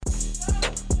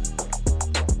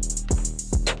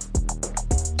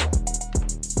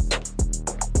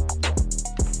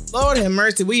Lord have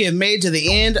mercy, we have made to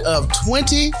the end of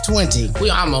 2020.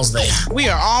 We're almost there. We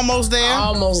are almost there.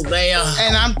 Almost there.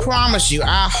 And I promise you,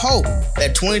 I hope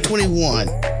that 2021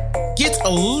 gets a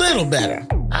little better.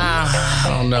 I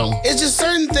don't know. It's just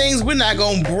certain things we're not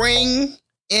going to bring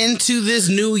into this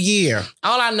new year.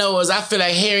 All I know is I feel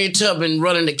like Harriet Tubman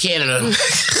running to Canada.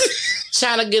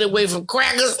 Trying to get away from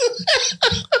crackers.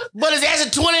 But it's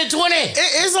actually 2020.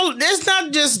 It's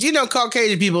not just,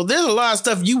 Caucasian people. There's a lot of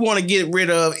stuff you want to get rid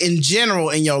of in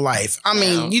general in your life. I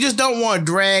mean, you just don't want to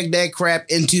drag that crap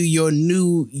into your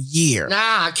new year.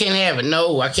 Nah, I can't have it.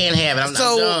 No, I can't have it. I'm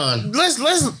done.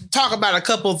 Let's talk about a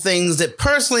couple of things that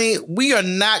personally we are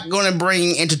not going to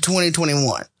bring into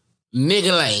 2021.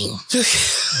 Nigga lane.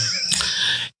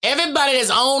 Everybody that's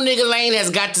on nigga lane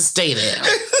has got to stay there.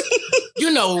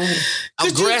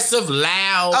 Aggressive,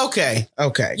 loud. Okay.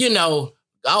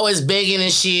 Always begging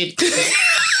and shit.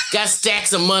 Got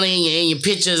stacks of money in your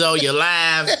pictures or your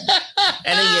live. And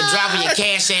then you're dropping your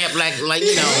cash app like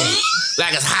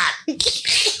it's hot.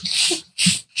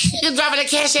 You're dropping the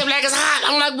cash app like it's hot.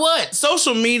 I'm like, what?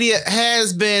 Social media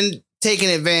has been taken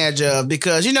advantage of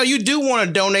because, you do want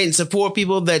to donate and support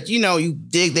people that, you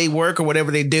dig they work or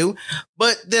whatever they do.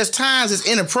 But there's times it's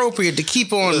inappropriate to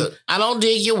keep on. Look, I don't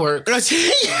dig your work.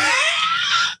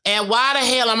 And why the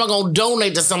hell am I going to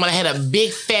donate to someone that had a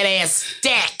big fat ass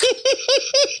stack?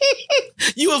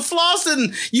 You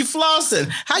flossing.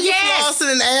 How you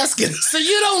flossing and asking? So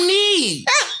you don't need.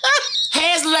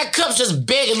 Hands like cups, just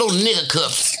begging little nigga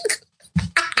cups.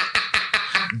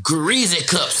 Greasy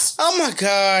cups. Oh my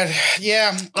God.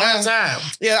 Yeah. All the time.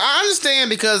 Yeah, I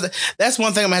understand because that's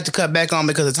one thing I'm going to have to cut back on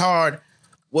because it's hard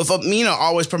with,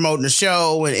 always promoting the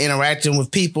show and interacting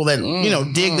with people that,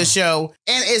 dig the show.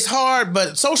 And it's hard,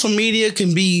 but social media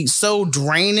can be so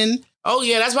draining. Oh,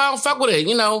 yeah, that's why I don't fuck with it.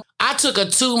 I took a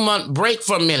 2-month break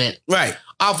for a minute. Right.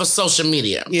 Off of social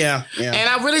media. Yeah. And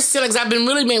I really feel like I've been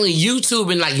really mainly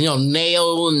YouTubing,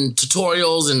 nail and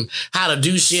tutorials and how to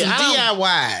do shit.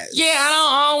 DIYs. Yeah,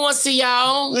 I don't want to see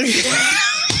y'all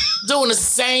doing the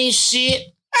same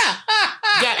shit.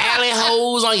 Got alley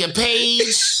holes on your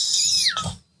page.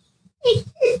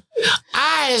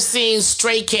 I have seen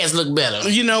Stray Cats look better.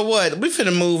 You know what? We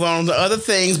finna move on to other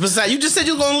things besides. You just said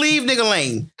you were gonna leave nigga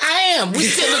lane. I am. We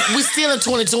still in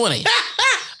 2020.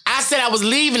 I said I was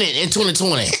leaving it in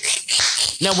 2020.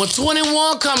 Now when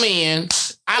 21 come in,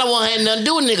 I don't want to have nothing to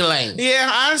do with nigga lane. Yeah,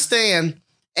 I understand.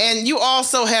 And you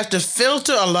also have to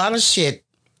filter a lot of shit.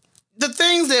 The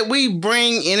things that we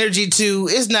bring energy to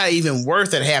is not even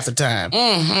worth it half the time.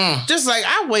 Mm-hmm. Just like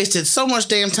I wasted so much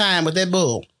damn time with that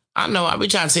bull. I know. I be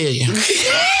trying to tell you.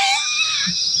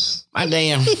 My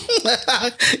damn.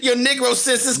 Your Negro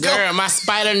senses go. Girl, my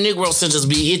spider Negro senses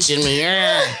be itching me.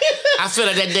 Girl. I feel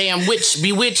like that damn witch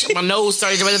bewitched. My nose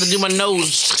started ready to do my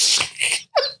nose.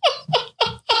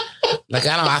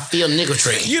 I feel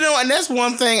niggotry. And that's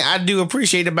one thing I do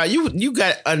appreciate about you. You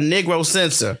got a Negro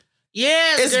sensor.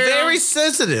 Yes, it's girl. very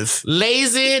sensitive.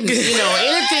 Lazy,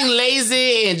 anything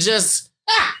lazy and just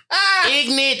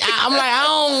ignorant. I'm like, I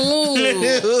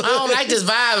don't like this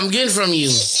vibe I'm getting from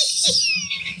you.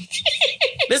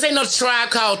 This ain't no Tribe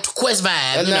Called Quest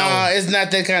vibe. No, it's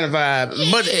not that kind of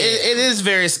vibe. But it is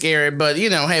very scary. But,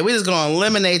 hey, we're just going to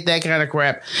eliminate that kind of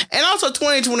crap. And also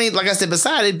 2020, like I said,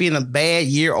 besides it being a bad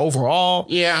year overall,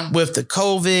 with the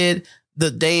COVID, the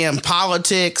damn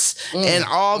politics, and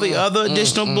all the other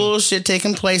additional bullshit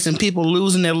taking place and people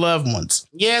losing their loved ones.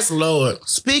 Yes, Lord.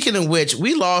 Speaking of which,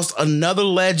 we lost another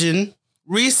legend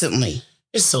recently.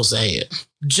 It's so sad.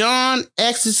 John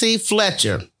Ecstasy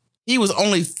Fletcher. He was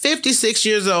only 56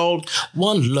 years old.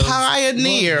 One love.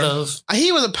 Pioneer. One love.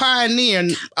 He was a pioneer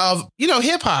of,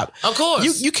 hip hop. Of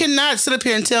course. You cannot sit up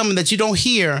here and tell me that you don't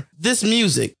hear this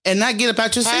music and not get up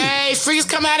out your seat. Hey, freaks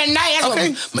come out at night. That's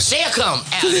what Michelle come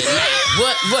out at night.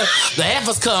 What? The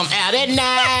heifers come out at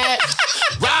night.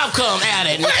 Rob come out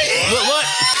at night. What?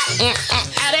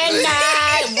 Out at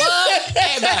night. What?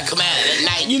 Everybody come out at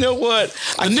night. You know what?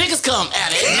 The niggas come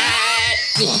out at night.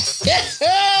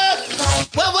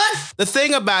 What? The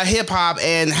thing about hip hop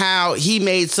and how he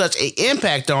made such an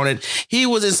impact on it, he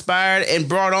was inspired and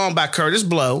brought on by Curtis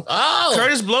Blow. Oh,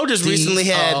 Curtis Blow just recently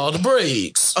had all the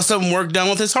breaks. Some work done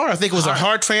with his heart. I think it was a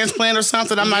heart transplant or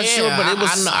something. I'm not sure, but it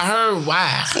was. I heard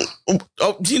why.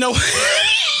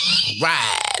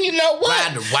 Ride. You know what?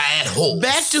 Ride the wild horse.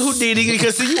 Back to Houdini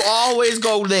because you always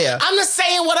go there. I'm just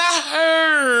saying what I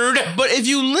heard. But if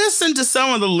you listen to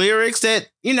some of the lyrics that,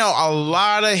 a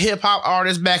lot of hip hop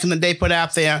artists back in the day put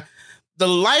out there, the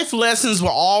life lessons were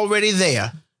already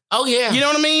there. Oh, yeah. You know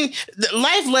what I mean? The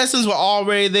life lessons were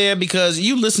already there because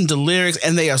you listen to lyrics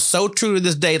and they are so true to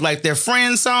this day. Like their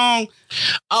Friends song.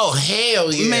 Oh,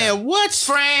 hell yeah. Man, what?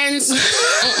 Friends?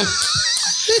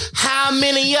 How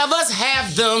many of us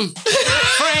have them?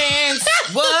 Friends?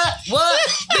 What?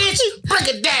 Bitch, break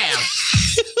it down.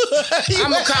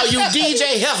 I'm going to call you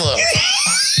DJ Heifer.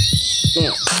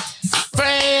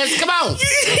 Friends, come on.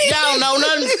 Y'all know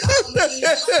nothing.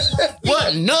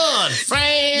 What? None.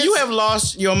 Friends. You have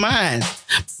lost your mind.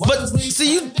 But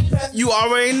see, you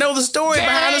already know the story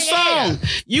behind the song.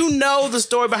 You know the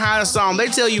story behind the song. They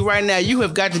tell you right now, you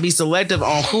have got to be selective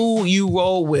on who you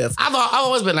roll with. I've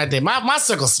always been like that. My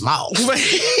circle's small.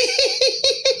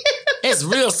 It's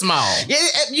real small. Yeah,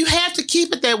 you have to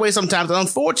keep it that way sometimes,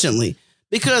 unfortunately.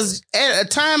 Because at a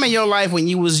time in your life when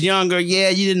you was younger, yeah,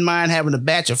 you didn't mind having a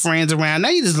batch of friends around. Now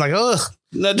you just like, ugh.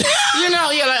 You know,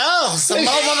 you're like, oh, some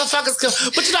more motherfuckers come.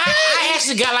 But you know, I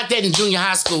actually got like that in junior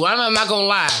high school. I'm not gonna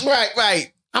lie.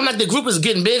 Right. I'm like, the group is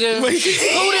getting bigger. Who this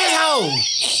hoe?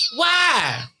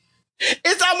 Why?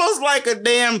 It's almost like a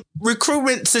damn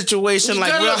recruitment situation,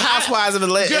 like Real Housewives of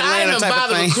Atlanta I didn't type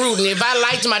bother of thing. recruiting. If I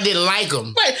liked them, I didn't like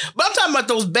them. Right, but I'm talking about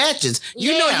those batches.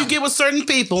 You know, you get with certain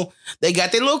people, they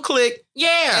got their little clique.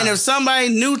 Yeah. And if somebody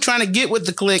new trying to get with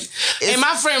the clique. And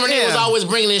my friend Renee was always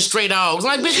bringing in stray dogs.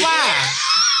 I'm like, bitch, why?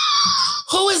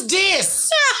 Who is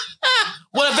this?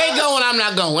 Well, if they going, I'm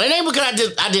not going. It ain't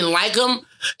because I didn't like them.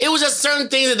 It was just certain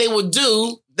things that they would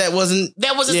do that wasn't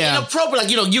inappropriate. Like,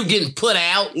 you know, you getting put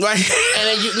out. Right. And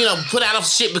then you put out of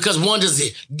shit because one just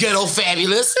ghetto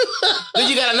fabulous. Then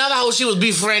you got another hoe she was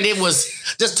befriended, was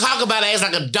just talk about her ass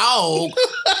like a dog.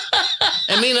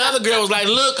 And me and the other girl was like,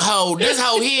 look, hoe, this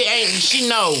hoe here ain't, she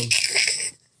know.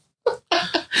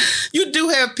 You do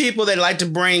have people that like to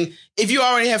bring, if you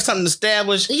already have something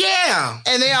established. Yeah.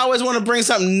 And they always want to bring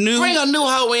something new. Bring a new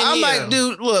hoe in I'm here. like,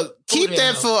 dude, look, keep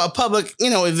that for a public,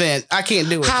 event. I can't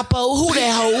do it. Hoppo, who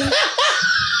that hoe?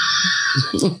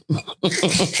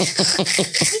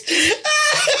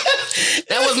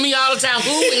 That was me all the time.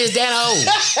 Who is that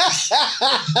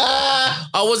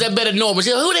hoe? Or was that better Norbert?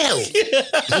 Who the hell?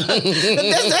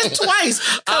 that's twice.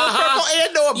 Purple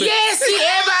and Norbert. Yeah, see,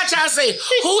 everybody trying to say,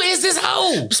 who is this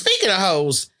hoe? Speaking of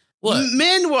hoes, what?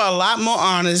 Men were a lot more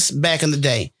honest back in the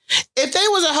day. If they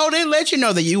was a hoe, they'd let you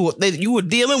know that you were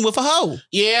dealing with a hoe.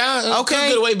 Yeah.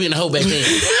 Okay. Good way being a hoe back then.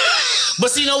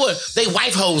 But see, you know what? They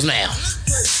wife hoes now.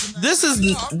 This is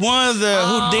one of the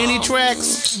Houdini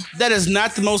tracks that is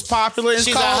not the most popular.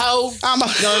 She's called, a hoe? I'm a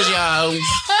no, she's a hoe.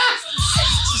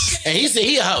 And he said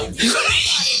he a hoe.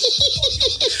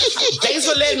 Thanks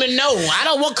for letting me know. I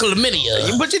don't want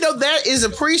chlamydia. But that is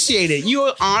appreciated.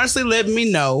 You honestly letting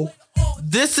me know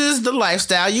this is the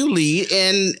lifestyle you lead,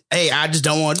 and hey, I just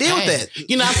don't want to deal with that.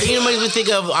 You know, it makes me think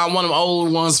of one of the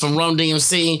old ones from Run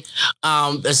DMC.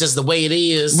 That's just the way it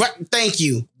is. Right, thank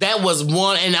you. That was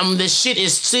one, and this shit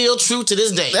is still true to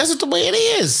this day. That's just the way it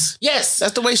is. Yes,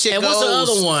 that's the way shit goes. And what's the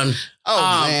other one?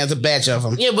 Oh man, it's a batch of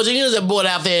them. Yeah, but you know that boy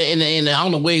out there in the I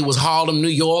don't know where he was, Harlem, New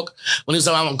York, when he was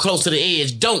talking, I'm close to the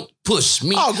edge. Don't push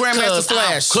me. Oh, Grandmaster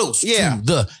Flash. I'm close to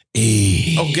the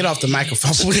edge. Oh, get off the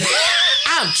microphone.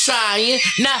 I'm trying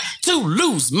not to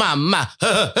lose my mind.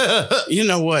 You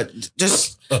know what?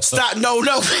 Just stop. No. Okay,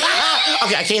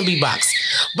 I can't beatbox.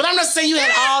 But I'm not saying you had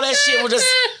all that shit.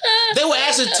 They were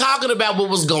actually talking about what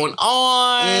was going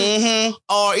on,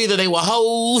 or either they were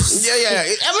hoes. Yeah. I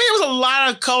mean, there was a lot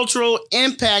of cultural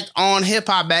impact on hip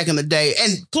hop back in the day,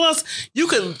 and plus, you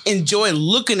could enjoy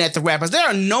looking at the rappers. There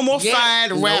are no more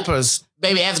fine rappers,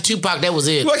 baby. After Tupac, that was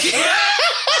it.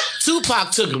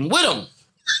 Tupac took him with him.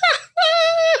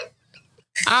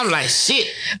 I'm like, shit.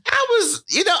 I was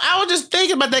just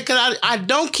thinking about that because I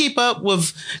don't keep up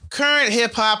with current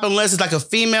hip hop unless it's like a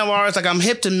female artist. Like I'm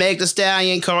hip to Meg Thee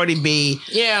Stallion, Cardi B,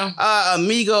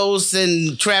 Amigos,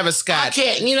 and Travis Scott. I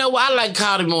can't. You know what? I like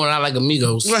Cardi more than I like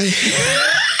Amigos.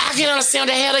 I can't understand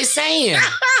what the hell they saying.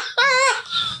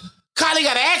 Cardi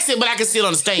got an accent, but I can still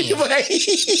understand.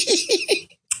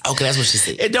 Okay, that's what she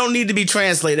said. It don't need to be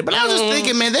translated. But I was just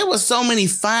thinking, man, there was so many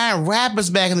fine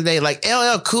rappers back in the day, like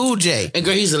LL Cool J. And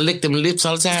girl, he used to lick them lips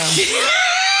all the time.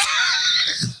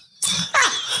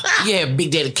 Yeah, Big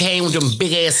Daddy Kane with them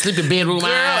big ass sleeping bedroom eyes.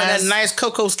 And that nice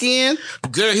cocoa skin.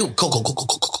 Girl, he was cocoa.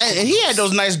 And he had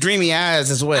those nice dreamy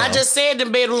eyes as well. I just said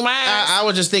them bedroom eyes. I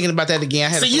was just thinking about that again.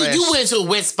 I had so you went to a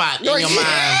wet spot in your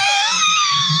mind.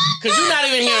 Because you're not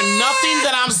even hearing nothing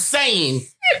that I'm saying.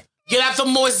 Get out the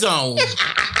moist zone.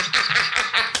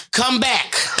 Come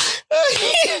back.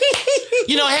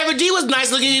 You know, Heavy D was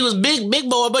nice looking. He was big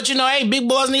boy, but you know, hey, big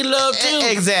boys need love too.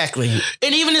 Exactly.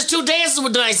 And even his two dancers were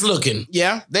nice looking.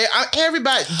 Yeah, they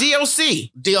everybody.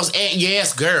 DOC,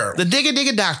 yes, girl, the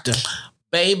Digga Doctor,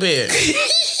 baby.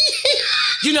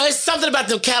 You know, it's something about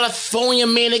the California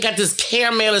men. They got this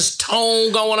caramelish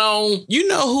tone going on. You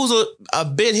know who's a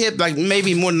bit hip, like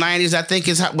maybe more 90s, I think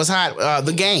was hot?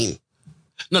 The Game.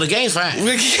 No, the Game's fine.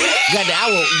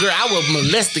 I will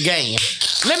molest the Game.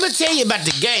 Let me tell you about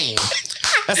the Game.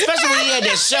 Especially when he had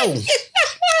that show.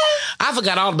 I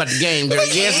forgot all about the Game, girl.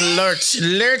 Yes, Lurch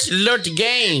the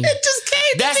Game. It just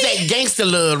came. That's that gangster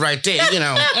love right there, you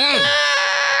know.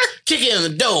 Kick it in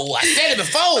the door. I said it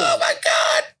before. Oh, my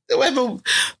God. We have a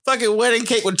fucking wedding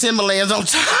cake with Timberlands on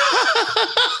top.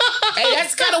 Hey,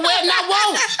 that's the kind of wedding I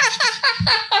want.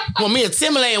 Well, me a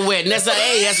Timberland wedding. That's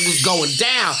what's going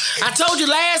down. I told you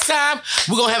last time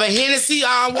we're gonna have a Hennessy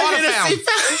water fountain.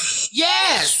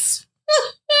 Yes.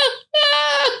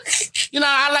 You know,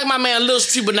 I like my man a little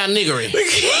street, but not niggery.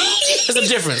 There's a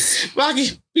difference.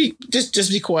 Rocky, just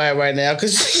be quiet right now,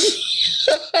 cause.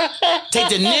 Take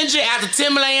the ninja out the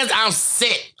Timberlands, I'm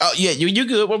set. Oh, yeah, you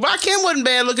good. Well, Rakim wasn't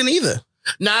bad looking either.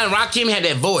 Nah, Rakim had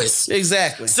that voice.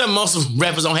 Exactly. Most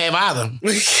rappers don't have either. You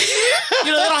know,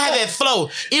 they don't have that flow.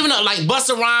 Even though, like,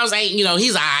 Busta Rhymes ain't, you know,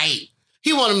 he's all right.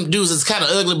 He one of them dudes that's kind of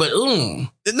ugly, but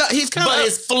No, he's kind of. But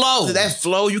his flow. That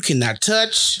flow you cannot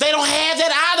touch. They don't have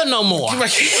that either no more.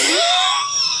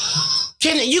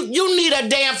 You need a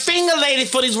damn finger lady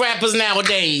for these rappers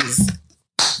nowadays.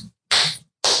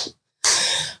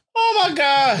 Oh my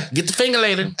God. Get the finger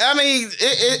lady. I mean,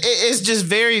 it's just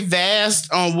very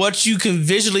vast on what you can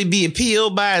visually be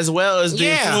appealed by, as well as the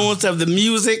influence of the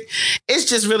music. It's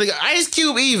just really Ice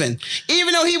Cube, even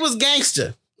though he was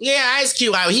gangster. Yeah, Ice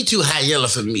Cube, he too high yellow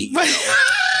for me.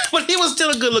 But he was still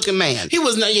a good looking man. He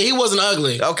wasn't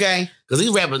ugly. Okay. Because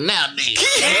these rappers nowadays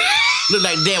look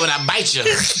like Dad when I bite you.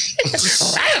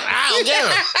 I don't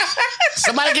care.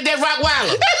 Somebody get that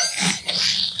Rottweiler.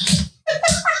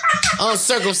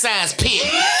 Uncircumcised pig.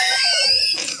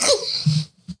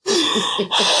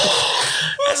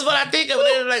 That's what I think of.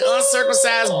 They're like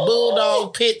uncircumcised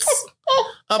bulldog pits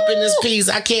up in this piece.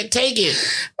 I can't take it.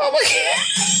 Oh my God.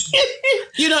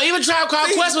 You know, even Tribe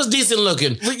Called Quest was decent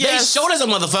looking. Yes. They showed us a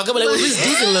motherfucker, but they were at least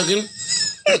decent looking.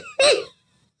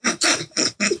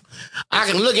 I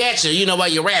can look at you, while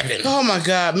you're rapping. Oh my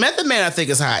God. Method Man, I think,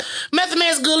 is hot. Method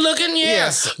Man's good looking, yeah.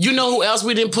 Yes. You know who else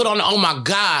we didn't put on? Oh my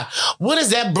God. What is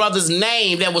that brother's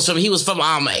name he was from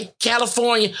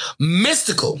California?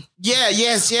 Mystical. Yeah,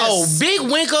 yes. Oh, Big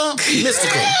Winker,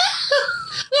 Mystical.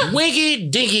 Winky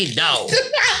Dinky Dog.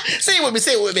 Say it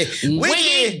with me.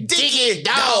 Winky Dinky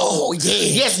Dog. Oh, yeah.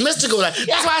 Yes, Mystical. That's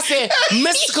why I said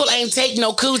Mystical ain't take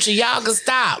no coochie. Y'all can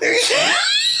stop.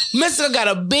 Mystical got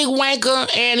a big wanker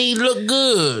and he looked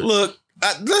good. Look,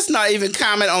 let's not even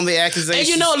comment on the accusations.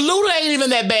 And Luda ain't even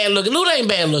that bad looking. Luda ain't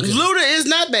bad looking. Luda is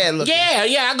not bad looking.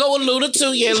 Yeah, I go with Luda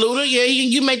too. Yeah, Luda. Yeah,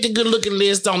 you make the good looking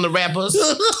list on the rappers.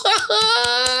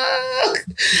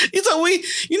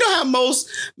 You know how most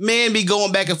men be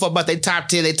going back and forth about their top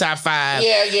 10, their top 5.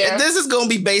 Yeah. And this is going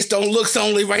to be based on looks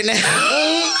only right now.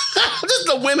 Just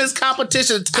the women's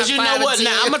competition. Because you know what?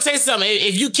 Now, I'm going to tell you something.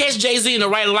 If you catch Jay-Z in the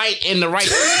right light,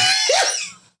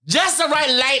 just the right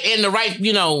light and the right,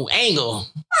 angle,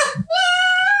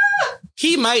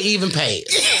 he might even pay it.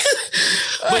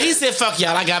 But he said, fuck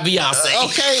y'all, I got Beyonce.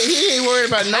 Okay, he ain't worried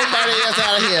about nobody else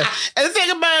out of here. And the thing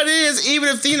about it is, even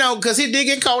if, because he did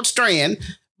get caught straying,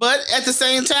 but at the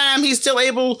same time, he's still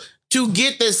able to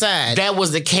get this side. That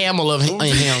was the camel in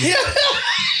him.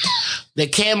 The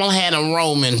camel had him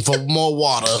roaming for more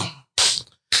water.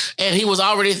 And he was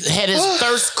already had his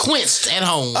thirst quenched at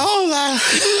home. Oh, my.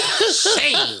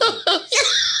 Shame.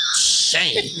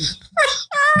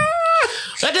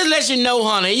 That just lets you know,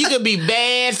 honey, you could be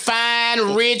bad,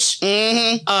 fine, rich.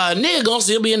 Nigga gonna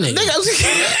still be a nigga.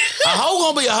 A hoe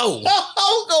gonna be a hoe. A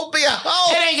hoe gonna be a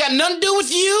hoe. It ain't got nothing to do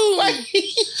with you.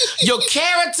 Your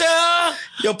character.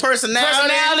 Your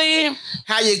personality.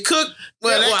 How you cook.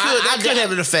 Well, that could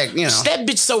have an effect, That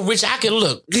bitch so rich I can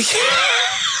look.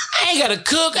 I ain't gotta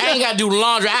cook. I ain't gotta do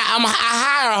laundry. I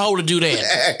hire a hoe to do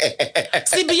that.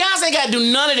 See, Beyonce ain't gotta do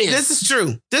none of this.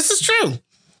 This is true.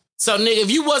 So, nigga, if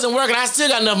you wasn't working, I still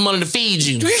got enough money to feed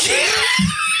you.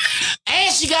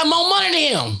 And she got more money than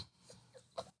him.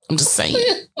 I'm just saying,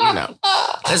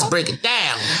 Let's break it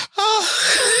down.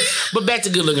 But back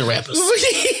to good-looking rappers.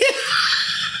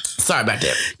 Sorry about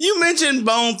that. You mentioned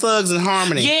Bone Thugs and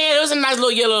Harmony. Yeah, there was a nice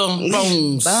little yellow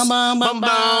bones. Bum, bum, bum,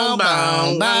 bum,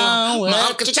 bum, bum. My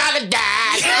Uncle Charlie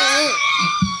died.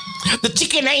 The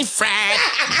chicken ain't fried.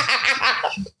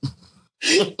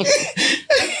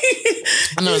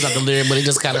 I know it's not the lyric, but it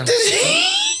just kind of.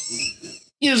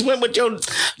 You just went with your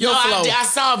flow. I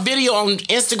saw a video on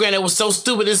Instagram that was so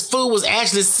stupid. This fool was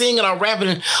actually singing or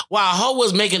rapping while a hoe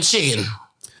was making chicken.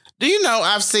 Do you know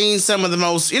I've seen some of the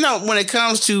most, when it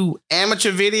comes to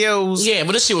amateur videos. Yeah,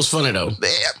 but this shit was funny though.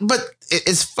 But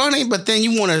it's funny, but then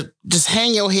you want to just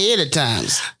hang your head at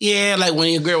times. Yeah, like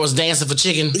when your girl was dancing for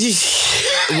chicken.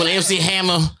 When MC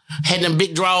Hammer had them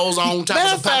big draws on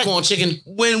top of the popcorn chicken.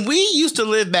 When we used to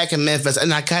live back in Memphis,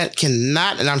 and I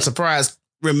cannot, and I'm surprised,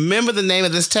 remember the name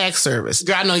of this tax service.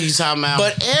 Girl, I know you're talking about.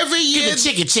 But every year,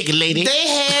 get the chicken lady. They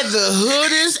had the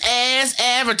hoodest ass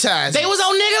advertising. They was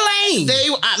on Nigga Lane.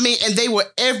 And they were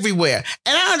everywhere.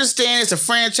 And I understand it's a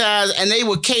franchise, and they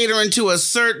were catering to a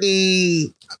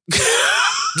certain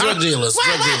drug dealers.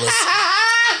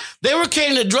 They were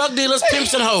catering to drug dealers,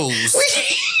 pimps, and hoes.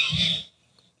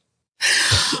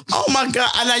 Oh my God.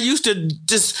 And I used to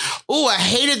I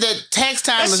hated that tax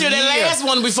time. That last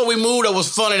one before we moved that was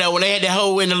funny though, when they had the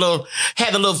hoe in the little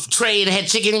tray and had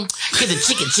chicken. Get the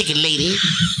chicken lady.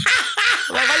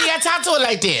 Like, why you gotta talk to her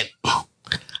like that?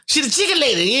 She the chicken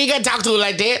lady. You ain't gotta talk to her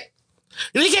like that.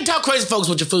 You can't talk crazy folks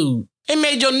with your food. It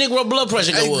made your Negro blood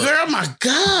pressure go up. Girl, my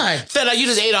God. Felt like you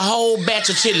just ate a whole batch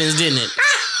of chitlins, didn't it?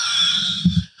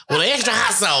 With extra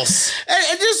hot sauce.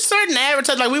 And just certain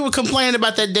advertising, like we were complaining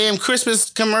about that damn Christmas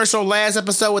commercial last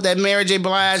episode with that Mary J.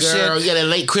 Blige shit. Girl, yeah, that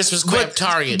late Christmas crap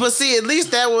Target. But see, at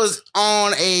least that was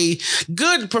on a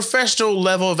good professional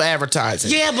level of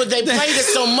advertising. Yeah, but they played it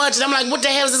so much, and I'm like, what the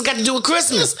hell has this got to do with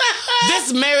Christmas?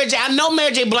 This Mary J. I know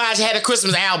Mary J. Blige had a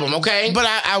Christmas album, okay? But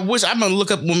I wish, I'm going to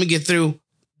look up when we get through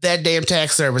that damn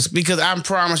tax service, because I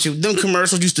promise you, them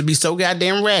commercials used to be so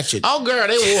goddamn ratchet. Oh, girl,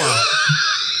 they were.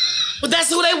 But that's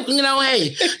who they,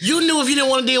 hey, you knew if you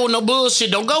didn't want to deal with no bullshit,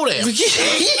 don't go there.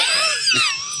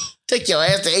 Take your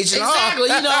ass to H&R. Exactly,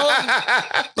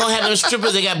 Gonna have them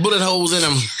strippers that got bullet holes in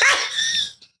them.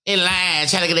 In line,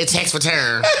 trying to get their tax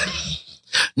return.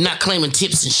 Not claiming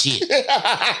tips and shit.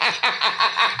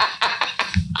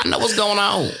 I know what's going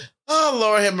on. Oh,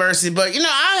 Lord have mercy. But,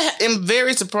 I am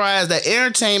very surprised that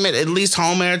entertainment, at least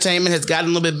home entertainment, has gotten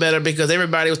a little bit better, because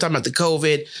everybody was talking about the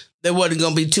COVID. There wasn't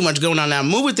going to be too much going on now.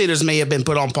 Movie theaters may have been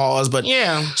put on pause, but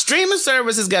streaming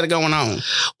services got it going on.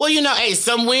 Well, hey,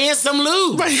 some win, some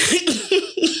lose. Right.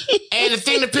 And the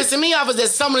thing that pissing me off is that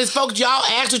some of these folks, y'all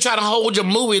actually try to hold your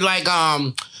movie like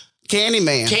Candyman.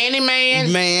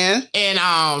 Man. And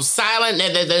Silent,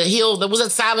 the Hill, was that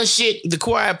Silent shit? The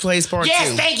Quiet Place Part 2.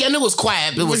 Yes, thank you. I knew it was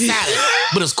quiet, but it was silent.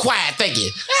 But it was quiet, thank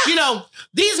you.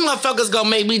 These motherfuckers gonna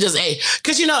make me just,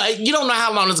 because you don't know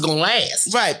how long it's gonna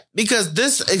last. Right. Because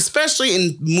this, especially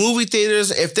in movie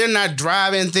theaters, if they're not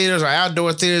drive-in theaters or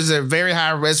outdoor theaters, they're very high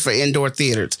risk for indoor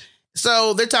theaters.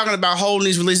 So they're talking about holding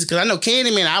these releases, because I know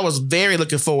Candyman I was very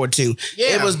looking forward to.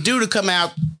 Yeah. It was due to come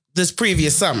out this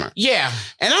previous summer. Yeah.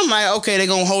 And I'm like, okay, they're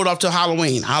going to hold off till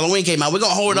Halloween. Halloween came out. We're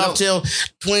going to hold it off till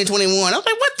 2021. I was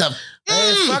like, what the?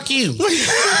 Fuck you.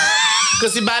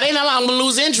 Because see, by then I'm going to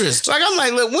lose interest. I'm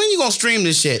like, look, when you going to stream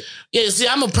this shit? Yeah, see,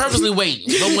 I'm going to purposely wait.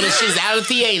 But when the shit's out of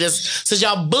theaters, since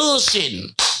y'all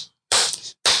bullshitting.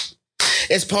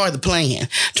 It's part of the plan.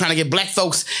 Trying to get black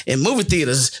folks in movie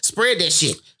theaters. Spread that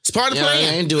shit. It's part of the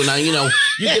plan. I ain't doing nothing. You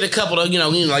get a couple of, we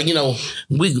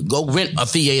go rent a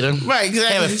theater. Right,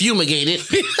 exactly. Have it fumigated.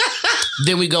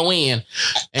 Then we go in.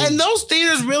 And those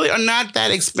theaters really are not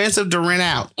that expensive to rent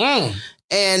out. And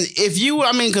if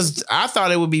because I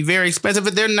thought it would be very expensive,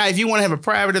 but they're not. If you want to have a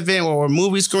private event or a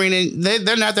movie screening,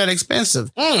 they're not that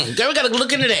expensive. Girl, we got to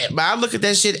look into that. But I look at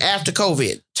that shit after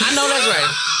COVID. I know that's right.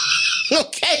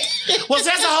 Okay. Well,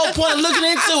 that's the whole point of looking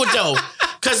into it, though.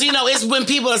 Because, it's when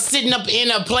people are sitting up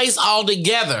in a place all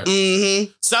together.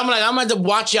 Mm-hmm. So I'm like, I'm going to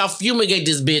watch y'all fumigate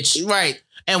this bitch. Right.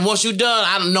 And once you're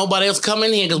done, nobody else come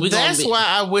in here. That's why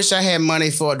I wish I had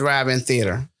money for a drive-in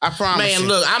theater. I promise you. Man,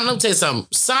 look, I'm going to tell you something.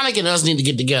 Sonic and us need to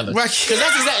get together. Right. Because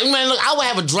that's exactly, man, look, I would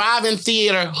have a drive-in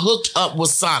theater hooked up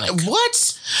with Sonic. What?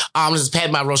 This is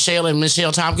Pat by Rochelle and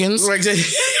Michelle Tompkins. Right.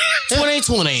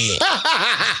 2020.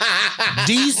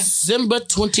 December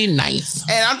 29th.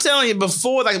 And I'm telling you,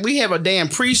 before, we have a damn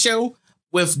pre-show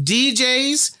with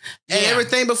DJs and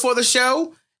everything before the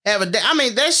show.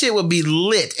 That shit would be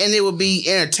lit, and it would be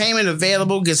entertainment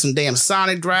available. Get some damn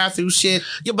Sonic drive-through shit.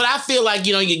 Yeah, but I feel like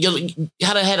you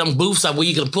how to have them booths where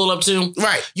you can pull up to.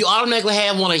 Right. You automatically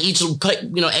have one in each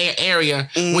area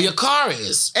where your car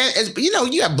is. And you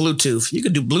got Bluetooth. You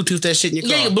could do Bluetooth that shit in your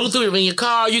car. Yeah, you can Bluetooth it in your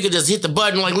car. You could just hit the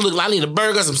button like, look, I need a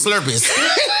burger, some Slurpees,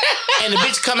 and the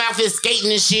bitch come out there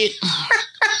skating and shit.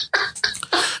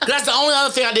 That's the only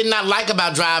other thing I did not like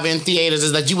about drive-in theaters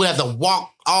is that you would have to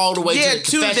walk all the way to the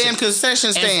to the damn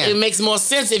concession stand. And it makes more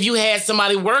sense if you had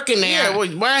somebody working there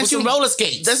why aren't you roller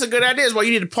skates. That's a good idea. Is why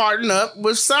you need to partner up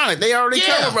with Sonic. They already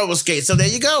come with roller skates, so there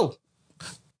you go.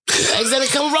 Exactly,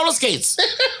 come with roller skates.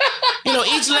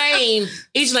 Each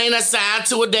lane assigned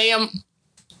to a damn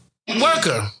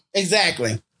worker.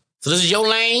 Exactly. So this is your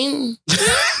lane.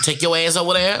 Take your ass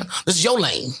over there. This is your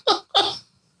lane.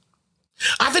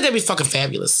 I think that'd be fucking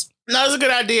fabulous. No, it's a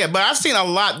good idea, but I've seen a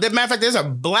lot. Matter of fact, there's a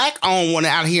black-owned one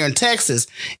out here in Texas,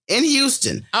 in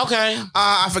Houston. Okay.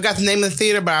 I forgot the name of the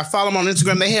theater, but I follow them on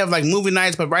Instagram. They have like movie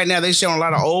nights, but right now they're showing a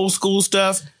lot of old school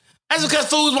stuff. That's because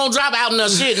fools won't drop out in the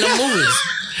shit in the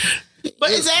movies.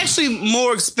 But it's actually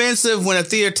more expensive when a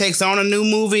theater takes on a new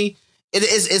movie.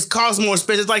 It costs more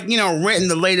expensive. It's like, renting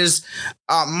the latest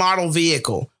model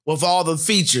vehicle with all the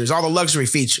features, all the luxury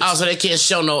features. Oh, so they can't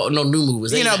show no new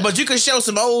movies. But you can show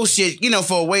some old shit,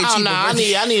 for a way cheaper. Oh, no, I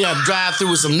need to drive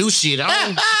through with some new shit.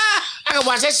 I can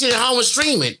watch that shit at home and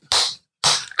stream it.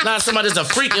 Not somebody's a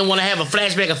freak and want to have a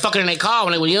flashback of fucking in their car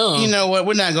when they were young. You know what?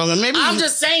 We're not going to. Maybe I'm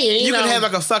just saying. You can have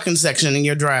like a fucking section in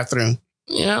your drive-thru.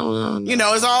 Yeah,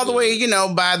 it's all the way,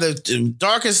 by the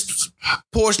darkest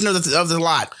portion of the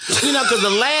lot. Because the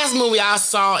last movie I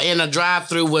saw in a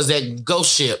drive-thru was that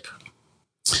Ghost Ship.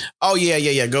 Oh,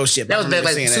 yeah, Ghost Ship. That was back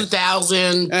like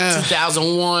 2000,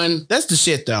 2001. That's the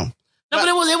shit, though. No, but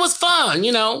it was fun,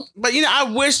 But, I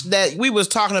wish that we was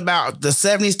talking about the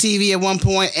 70s TV at one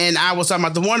point, and I was talking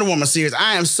about the Wonder Woman series.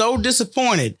 I am so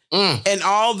disappointed in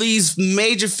all these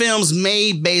major films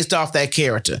made based off that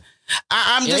character.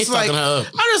 I'm just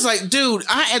like, dude,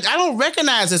 I don't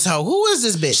recognize this hoe. Who is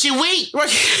this bitch? She weak.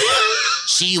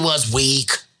 She was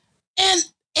weak. And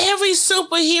every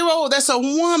superhero that's a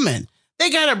woman, they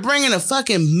gotta bring in a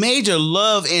fucking major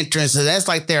love interest. And that's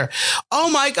like oh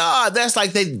my God, that's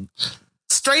like they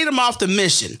straight them off the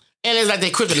mission. And it's like they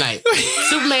kryptonite.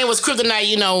 Superman was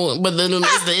kryptonite, but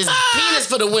it's penis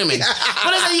for the women.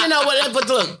 But it's but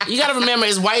look, you gotta remember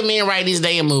it's white men writing these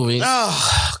damn movies.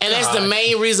 Oh, and that's the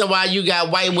main reason why you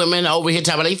got white women over here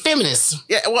talking about they feminists.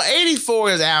 Yeah, well,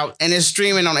 84 is out and it's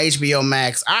streaming on HBO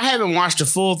Max. I haven't watched the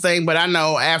full thing, but I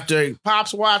know after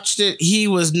Pops watched it, he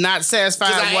was not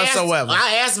satisfied whatsoever.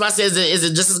 I asked him, I said, is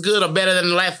it just as good or better than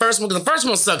the first one? Because the first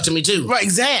one sucked to me too. Right,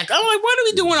 exactly. I'm like, what are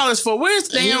we doing all this for? Where's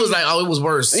the He was like, oh, it was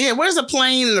worse. Yeah, where's the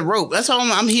plane and the rope? That's all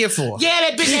I'm here for. Yeah,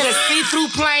 that bitch had a see-through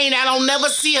plane. I don't never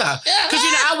see her. Because,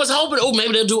 I was hoping,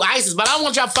 maybe they'll do ISIS, but I don't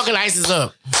want y'all fucking ISIS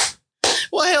up.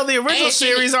 Well, hell, the original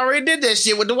series already did that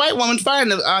shit with the white woman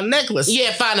finding a necklace.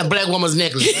 Yeah, find a black woman's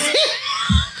necklace.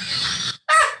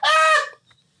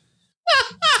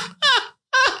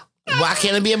 Why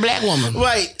can't it be a black woman?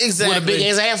 Right, exactly. With a big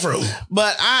ass afro.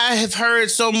 But I have heard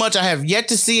so much. I have yet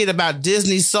to see it about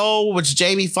Disney Soul, which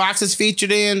Jamie Foxx is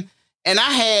featured in. And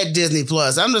I had Disney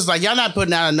Plus. I'm just like, y'all not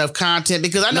putting out enough content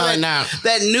because I know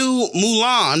that new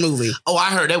Mulan movie. Oh,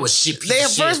 I heard that was shit.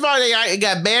 First of all, they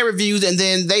got bad reviews, and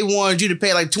then they wanted you to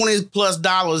pay like $20+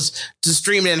 to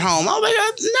stream it at home. I was like,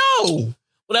 no.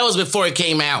 Well, that was before it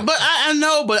came out. But I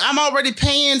know, but I'm already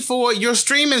paying for your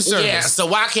streaming service. Yeah, so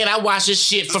why can't I watch this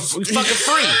shit for fucking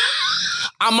free?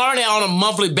 I'm already on a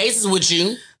monthly basis with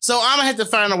you. So I'm going to have to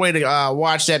find a way to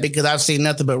watch that because I've seen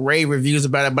nothing but rave reviews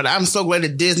about it. But I'm so glad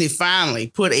that Disney finally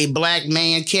put a black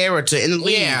man character in the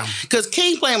lead. Yeah. Because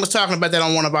King Plan was talking about that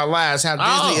on one of our lives, how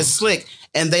Disney is slick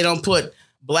and they don't put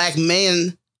black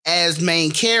men as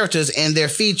main characters in their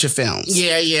feature films.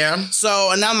 Yeah, yeah. So,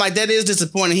 and I'm like, that is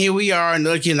disappointing. Here we are in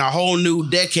a whole new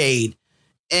decade.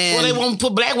 And well, they won't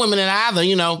put black women in either,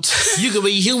 You could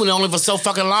be human only for so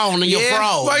fucking long and you're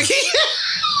frog.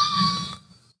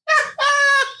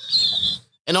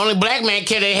 And the only black man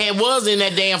character they had was in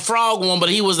that damn frog one, but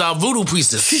he was a voodoo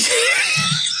priestess.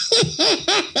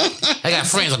 I got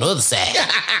friends on the other side.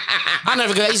 I never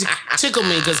forget. That used to tickle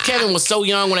me because Kevin was so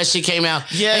young when that shit came out.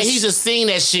 Yes. And he used to sing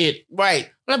that shit. Right.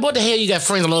 Like, what the hell you got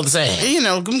friends on the other side?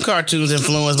 Them cartoons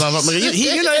influenced my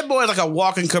that boy is like a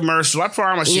walking commercial. I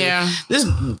promise you. Yeah. This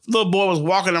little boy was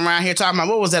walking around here talking about,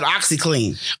 what was that,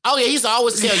 OxyClean? Oh, yeah, he used to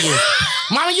always tell you,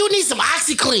 Mama, you need some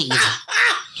OxyClean.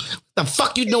 The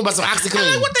fuck you know about some OxyClean?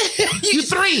 I'm like, what the hell? You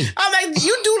 3. I'm like,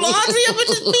 you do laundry up at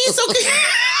this piece? Okay.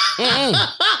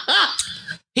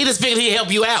 He just figured he'd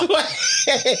help you out.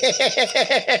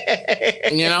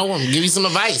 Give you some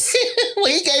advice. Well,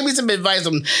 he gave me some advice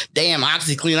on damn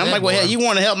OxyClean. I'm like, well, hell, you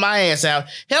want to help my ass out?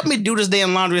 Help me do this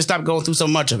damn laundry and stop going through so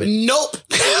much of it. Nope.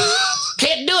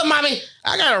 Can't do it, mommy.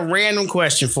 I got a random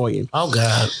question for you. Oh,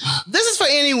 God. This is for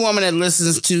any woman that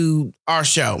listens to our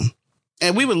show.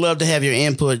 And we would love to have your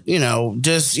input,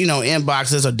 just,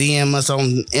 inbox us or DM us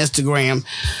on Instagram.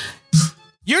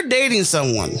 You're dating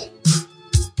someone.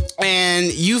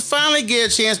 And you finally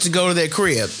get a chance to go to their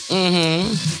crib.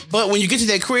 Mm-hmm. But when you get to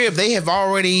their crib, they have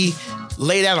already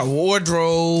laid out a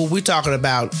wardrobe. We're talking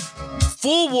about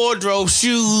full wardrobe,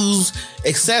 shoes,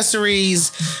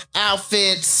 accessories,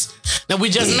 outfits. Now, we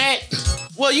just met.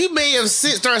 Well, you may have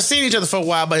started seeing each other for a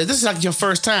while, but this is like your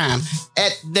first time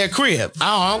at their crib.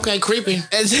 Oh, okay, creepy.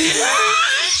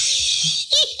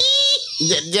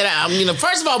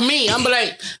 First of all, me, I'm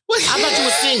like, I thought you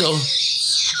were single.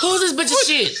 Who's this bitch of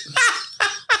shit?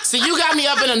 So you got me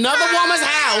up in another woman's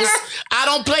house. I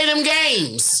don't play them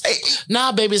games.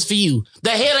 Nah, baby, it's for you. The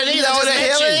hell it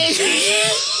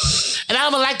is. And I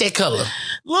don't like that color.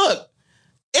 Look,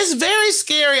 it's very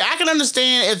scary. I can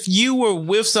understand if you were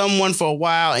with someone for a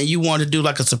while and you want to do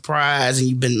like a surprise and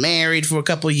you've been married for a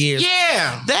couple of years.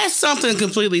 Yeah. That's something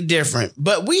completely different.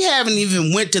 But we haven't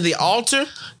even went to the altar.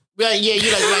 Yeah,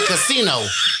 you like casino.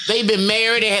 They've been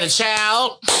married. They had a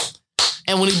child.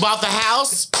 And when he bought the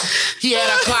house, he had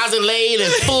our closet laid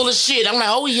and full of shit. I'm like,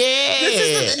 oh,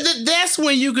 yeah. That's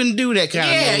when you can do that kind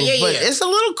of move. Yeah. But it's a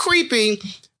little creepy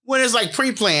when it's like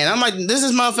pre-planned. I'm like, this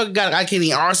is motherfucker I can't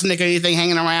eat arsenic or anything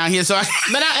hanging around here.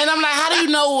 And I'm like, how do you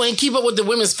know and keep up with the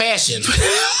women's fashion?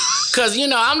 Because,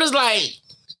 I'm just like,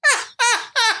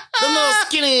 the little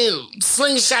skinny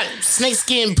slingshot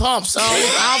snakeskin pumps. I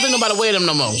don't think nobody wear them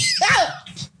no more.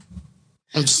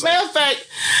 Matter of fact,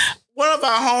 one of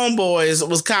our homeboys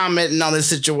was commenting on this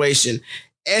situation,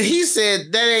 and he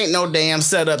said, that ain't no damn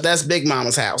setup. That's Big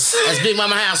Mama's house. That's Big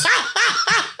Mama's house.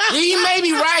 He may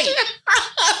be right.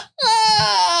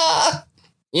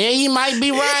 Yeah, he might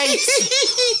be right.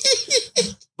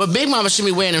 But Big Mama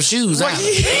shouldn't be wearing them shoes.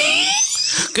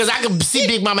 Because I could see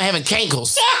Big Mama having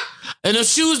cankles. And them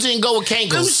shoes didn't go with cankles.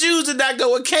 Them shoes did not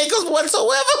go with cankles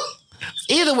whatsoever.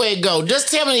 Either way it go, just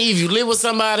tell me if you live with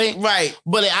somebody. Right.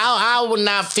 But I would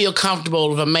not feel comfortable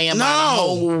with a man buying a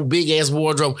whole big-ass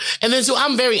wardrobe. And then, so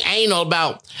I'm very anal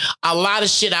about a lot of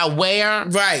shit I wear.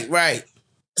 Right.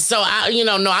 So, I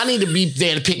need to be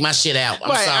there to pick my shit out.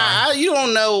 I'm sorry. You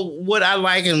don't know what I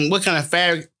like and what kind of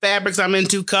fabrics I'm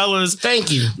into, colors.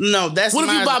 Thank you. No, that's What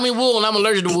if you bought me wool and I'm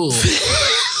allergic to wool?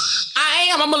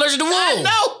 I'm allergic to wool. I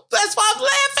know. That's why I'm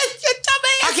laughing. You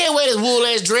dumbass. I can't wear this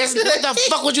wool-ass dress. What the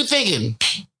fuck was you thinking?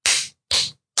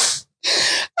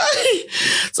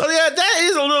 So, yeah, that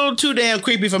is a little too damn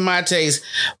creepy for my taste.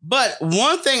 But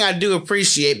one thing I do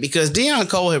appreciate, because Deon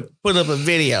Cole had put up a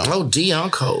video. Oh,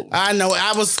 Deon Cole. I know.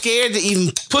 I was scared to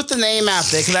even put the name out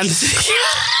there because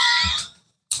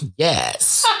I'm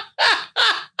Yes.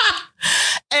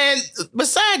 And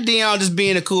besides Deon just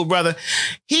being a cool brother,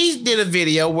 he did a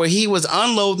video where he was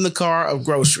unloading the car of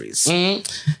groceries. Mm-hmm.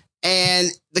 And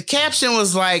the caption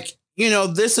was like,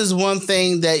 this is one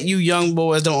thing that you young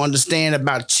boys don't understand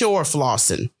about chore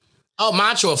flossing. Oh,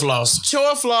 my chore floss.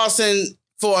 Chore flossing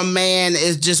for a man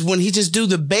is just when he just do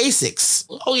the basics.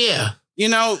 Oh, yeah.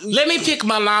 Let me pick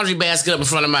my laundry basket up in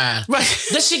front of mine. Right.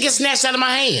 This shit gets snatched out of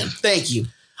my hand. Thank you.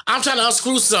 I'm trying to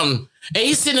unscrew something. And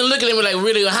he's sitting and looking at me like,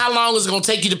 really, how long is it going to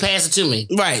take you to pass it to me?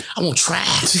 Right. I'm going to try.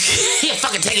 Here,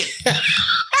 fucking take it.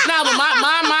 No, but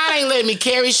my mind ain't letting me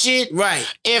carry shit. Right.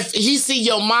 If he see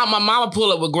my mama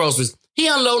pull up with groceries, he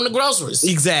unloading the groceries.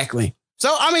 Exactly.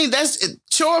 So, that's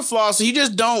chore floss. So you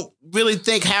just don't really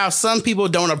think how some people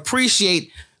don't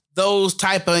appreciate those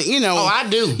type of, Oh, I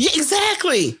do. Yeah,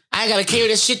 exactly. I ain't got to carry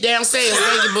this shit downstairs.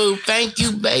 Thank you, boo. Thank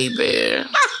you, baby.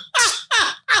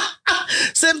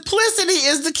 Simplicity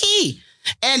is the key.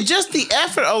 And just the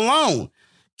effort alone.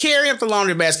 Carrying up the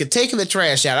laundry basket, taking the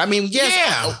trash out.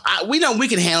 We know we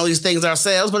can handle these things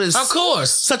ourselves, but it's of course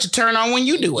such a turn on when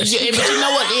you do it. Yeah, but you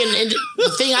know what? And the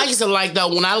thing I used to like, though,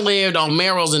 when I lived on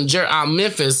Melrose in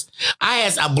Memphis, I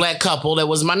had a black couple that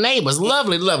was my neighbors.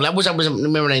 Lovely. I wish I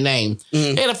remember their name.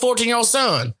 Mm-hmm. They had a 14-year-old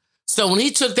son. So when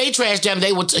he took their trash down,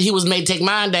 he was made to take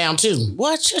mine down, too.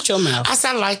 What? Shut your mouth. I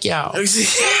sound like y'all.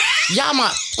 Y'all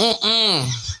my...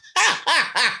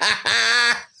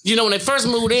 when they first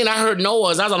moved in, I heard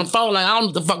noise. I was on the phone like, I don't know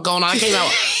what the fuck going on. I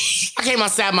came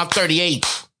outside my 38.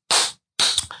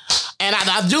 And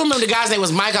I do remember the guy's name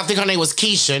was Mike. I think her name was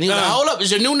Keisha. And he was like, hold up, it's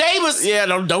your new neighbors. Yeah,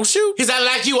 don't shoot. He said, I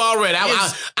like you already.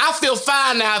 I feel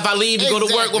fine now if I leave to go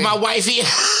to work with my wifey.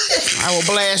 I will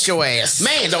blast your ass.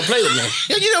 Man, don't play with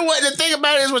me. You know what? The thing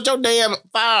about it is with your damn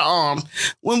firearm,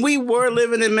 when we were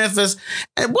living in Memphis,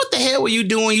 and what the hell were you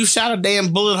doing? You shot a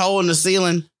damn bullet hole in the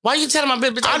ceiling. Why you telling my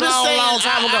bitch a long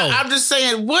time ago? I'm just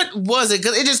saying, what was it?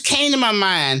 Because it just came to my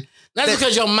mind. That's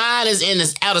because your mind is in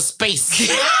this outer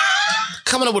space.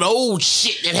 Coming up with old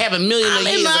shit that happened millions of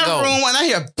years ago. I'm in my room when I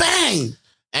hear bang.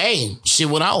 Hey, shit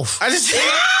went off.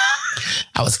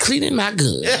 I was cleaning my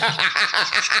gun.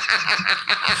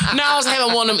 Now I was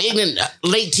having one of them ignorant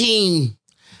late teen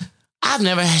I've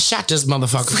never shot this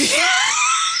motherfucker.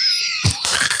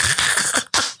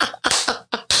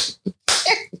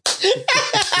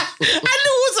 I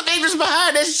knew it was some dangerous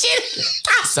behind that shit.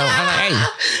 So I'm like,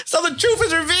 hey. So the truth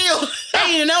is revealed.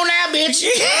 Hey, you know now, bitch.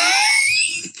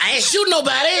 I ain't shooting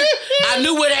nobody. I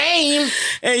knew where to aim.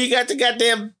 And you got the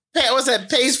goddamn, what's that,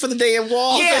 paste for the damn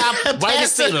wall? Yeah, right in the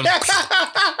ceiling.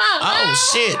 Oh,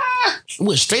 shit.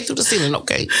 Went straight through the ceiling,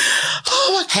 okay.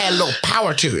 Had a little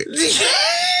power to it.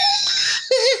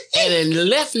 And it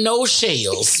left no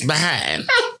shells behind.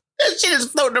 That shit is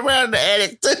floating around in the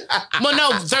attic. Well,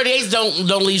 no, 38s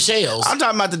don't leave shells. I'm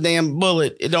talking about the damn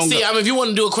bullet. It don't. See, I mean, if you want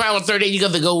to do a crime with 38, you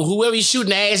got to go. Whoever you shooting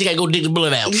the ass, you got to go dig the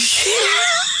bullet out.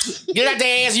 Get out the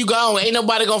ass, you gone. Ain't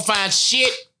nobody gonna find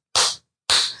shit.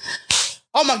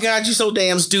 Oh my God, you so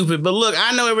damn stupid. But look,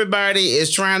 I know everybody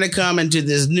is trying to come into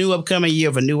this new upcoming year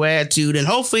of a new attitude and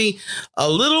hopefully a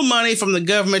little money from the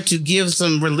government to give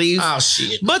some relief. Oh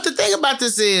shit! But the thing about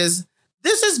this is,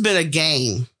 this has been a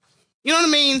game. You know what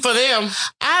I mean? For them.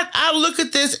 I look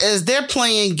at this as they're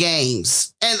playing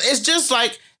games. And it's just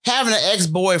like having an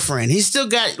ex-boyfriend. He's still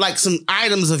got like some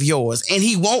items of yours and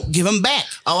he won't give them back.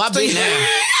 Oh, I bet now.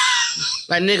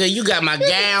 Like, nigga, you got my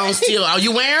gown still. Are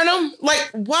you wearing them? Like,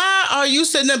 why are you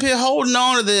sitting up here holding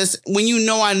on to this when you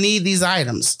know I need these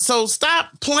items? So stop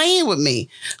playing with me.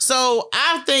 So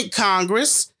I think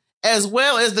Congress, as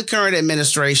well as the current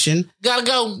administration, gotta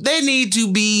go. They need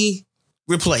to be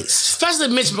replaced. Especially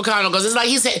Mitch McConnell, because it's like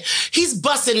he's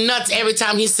busting nuts every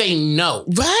time he say no.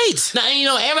 Right. Now, you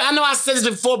know, I know I said this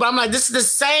before, but I'm like, this is the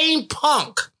same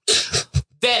punk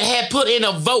that had put in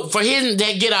a vote for him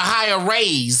to get a higher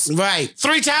raise. Right.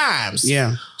 3 times.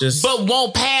 Yeah. But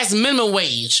won't pass minimum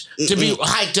wage to be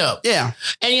hiked up. Yeah.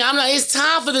 And I'm like, it's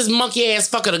time for this monkey ass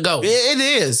fucker to go. It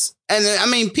is. And I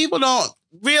mean, people don't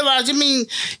realize,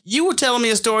 you were telling me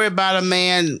a story about a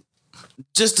man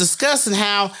just discussing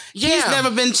how he's never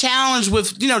been challenged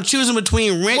with, choosing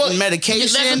between rent and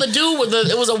medication. That's what the dude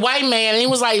was. It was a white man, and he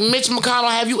was like, Mitch McConnell,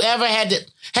 have you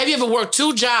ever worked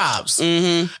 2 jobs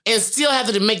and still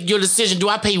have to make your decision? Do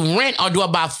I pay rent or do I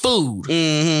buy food?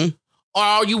 Mm-hmm. Or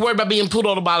are you worried about being pulled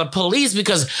over by the police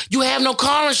because you have no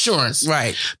car insurance?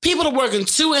 Right. People are working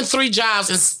 2 and 3 jobs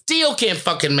and still can't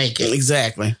fucking make it.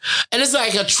 Exactly. And it's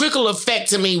like a trickle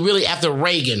effect to me, really, after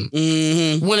Reagan,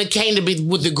 when it came to be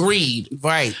with the greed.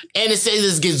 Right. And it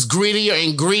says it gets greedier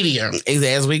and greedier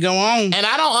as we go on. And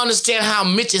I don't understand how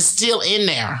Mitch is still in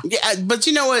there. Yeah, but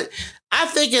you know what? I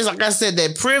think it's, like I said,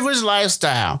 that privileged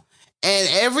lifestyle. And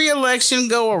every election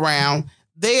go around,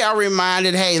 they are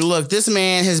reminded, hey, look, this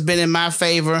man has been in my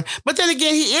favor. But then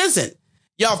again, he isn't.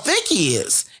 Y'all think he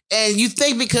is. And you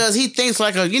think because he thinks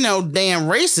like a, damn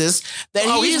racist, that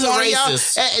he's a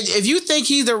racist. If you think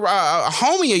he's a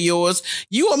homie of yours,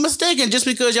 you are mistaken just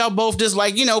because y'all both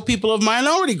dislike, people of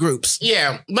minority groups.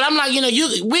 Yeah. But I'm like,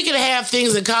 we can have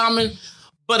things in common.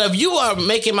 But if you are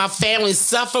making my family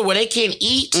suffer where they can't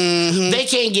eat, they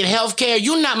can't get health care,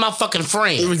 you're not my fucking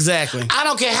friend. Exactly. I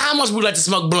don't care how much we like to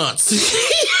smoke blunts.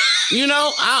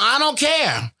 I don't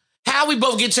care. How we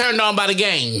both get turned on by the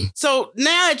game. So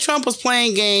now that Trump was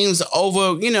playing games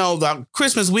over, the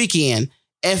Christmas weekend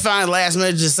and finally last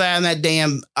minute deciding that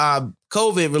damn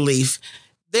COVID relief,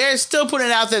 they're still putting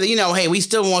it out there that, hey, we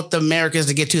still want the Americans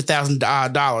to get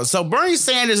 $2,000. So Bernie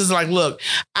Sanders is like, look,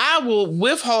 I will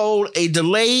withhold a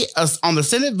delay on the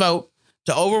Senate vote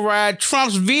to override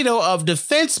Trump's veto of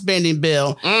defense spending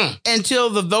bill until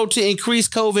the vote to increase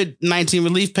COVID-19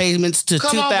 relief payments to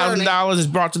 $2,000 is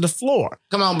brought to the floor.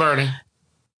 Come on, Bernie.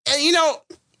 And,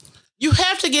 you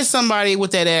have to get somebody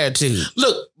with that attitude.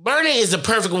 Look, Bernie is the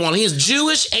perfect one. He's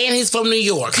Jewish and he's from New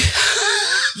York.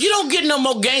 You don't get no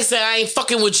more gangster. I ain't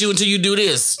fucking with you until you do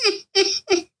this.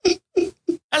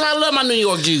 And I love my New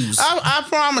York Jews. I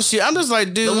promise you. I'm just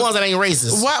like, dude. The ones that ain't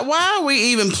racist. Why are we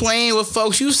even playing with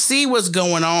folks? You see what's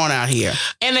going on out here.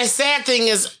 And the sad thing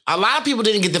is, a lot of people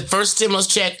didn't get the first stimulus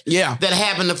check that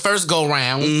happened the first go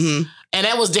round. Mm-hmm. And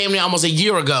that was damn near almost a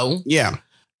year ago. Yeah. And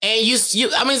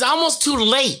it's almost too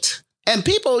late. And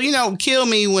people, kill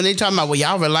me when they talking about, well,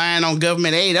 y'all relying on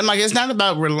government aid. I'm like, it's not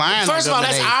about relying on government aid. First of all,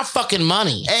 that's our fucking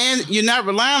money. And you're not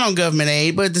relying on government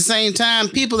aid, but at the same time,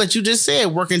 people that you just said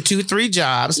working 2-3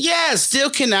 jobs,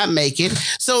 still cannot make it.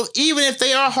 So even if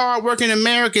they are hardworking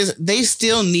Americans, they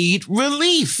still need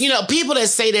relief. People that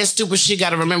say that stupid shit got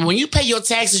to remember, when you pay your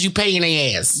taxes, you pay in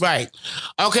their ass. Right.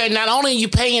 Okay, not only are you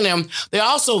paying them, they're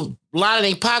also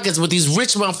lining their pockets with these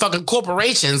rich motherfucking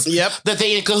corporations that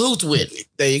they in cahoots with.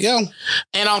 There you go.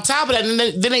 And on top of that,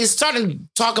 then they starting to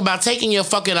talk about taking your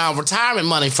fucking retirement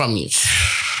money from you.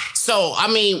 So,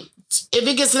 if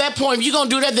it gets to that point, if you're going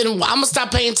to do that, then I'm going to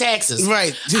stop paying taxes.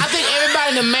 Right. I think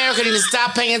everybody in America needs to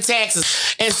stop paying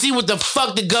taxes and see what the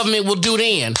fuck the government will do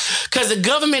then. Because the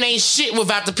government ain't shit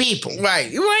without the people. Right.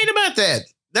 You're right about that.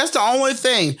 That's the only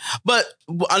thing. But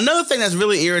another thing that's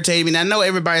really irritating me, and I know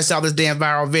everybody saw this damn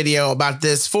viral video about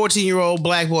this 14-year-old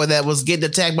black boy that was getting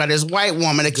attacked by this white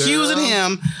woman, accusing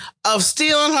him of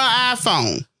stealing her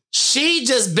iPhone. She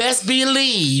just best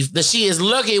believe that she is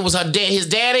lucky it was his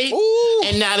daddy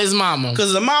and not his mama.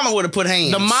 Because the mama would have put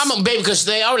hands. The mama, baby, because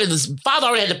the father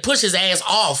already had to push his ass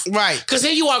off. Right. Because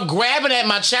here you are grabbing at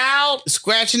my child.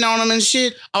 Scratching on him and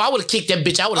shit. Oh, I would have kicked that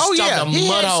bitch. I would have stomped a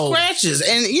mud hole. Scratches.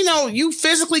 And, you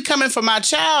physically coming for my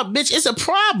child, bitch, it's a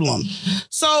problem.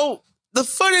 So... the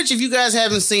footage, if you guys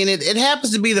haven't seen it, it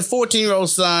happens to be the 14-year-old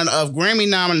son of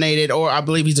Grammy-nominated, or I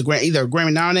believe he's either a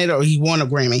Grammy-nominated or he won a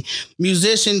Grammy,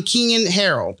 musician Kenyon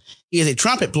Harold. He is a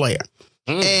trumpet player.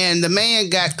 And the man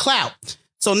got clout.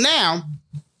 So now,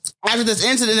 after this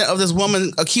incident of this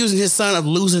woman accusing his son of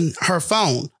losing her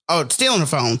phone, or stealing her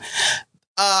phone,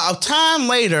 a time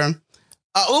later,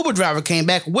 an Uber driver came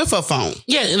back with her phone.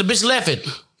 Yeah, and the bitch left it.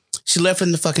 She left it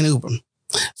in the fucking Uber.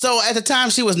 So at the time,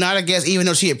 she was not a guest, even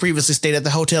though she had previously stayed at the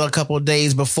hotel a couple of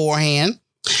days beforehand.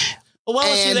 Well, why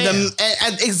was she there?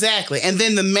 Exactly. And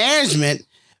then the management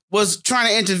was trying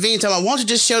to intervene, telling me, why don't you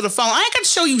just show the phone? I ain't got to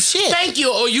show you shit. Thank you.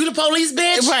 Are you the police,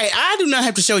 bitch? Right. I do not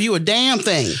have to show you a damn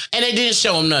thing. And they didn't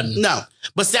show him nothing. No.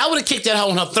 But see, I would have kicked that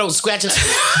hole in her throat, scratching.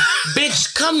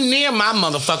 Bitch, come near my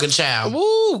motherfucking child.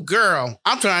 Woo, girl.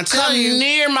 I'm trying to tell you. Come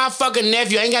near my fucking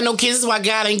nephew. I ain't got no kids. This is why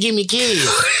God ain't give me kids.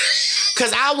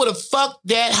 Because I would have fucked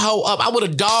that hoe up. I would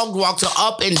have dog walked her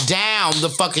up and down the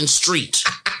fucking street.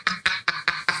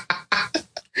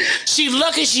 She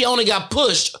lucky she only got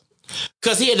pushed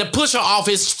because he had to push her off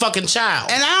his fucking child.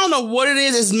 And I don't know what it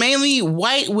is. It's mainly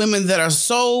white women that are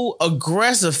so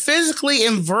aggressive physically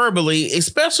and verbally,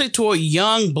 especially toward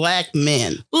young black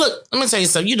men. Look, let me tell you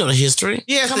something. You know the history.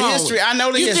 Yes, the history. I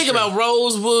know the history. You think about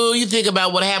Rosewood. You think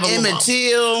about what happened Emmett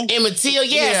Till. Emmett Till,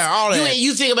 yes. Yeah, all that.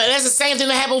 You think about that's the same thing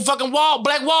that happened with fucking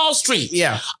Black Wall Street.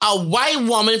 Yeah. A white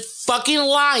woman fucking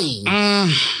lying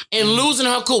and losing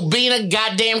her cool, being a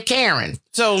goddamn Karen.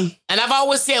 So, and I've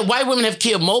always said white women have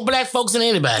killed more black folks than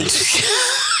anybody.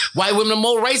 White women are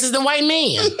more racist than white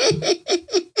men.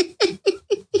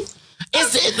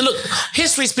 Look,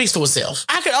 history speaks for itself.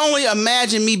 I could only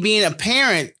imagine me being a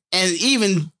parent and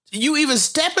even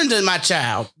step into my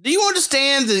child. Do you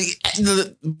understand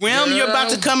the realm you're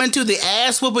about to come into, the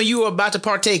ass whooping you are about to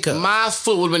partake of? My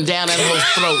foot would have been down that whole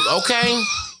throat, okay?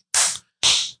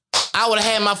 I would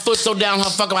have had my foot so down her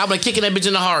fucking, I would have kicking that bitch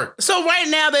in the heart. So right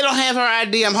now they don't have her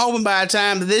ID. I'm hoping by the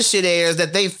time that this shit airs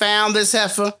that they found this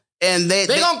heifer and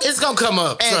it's gonna come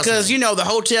up. Because the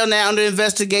hotel now under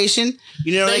investigation.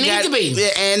 They need to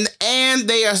be. And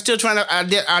they are still trying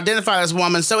to identify this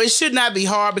woman. So it should not be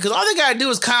hard because all they gotta do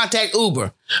is contact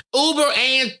Uber.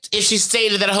 And if she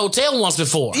stayed at that hotel once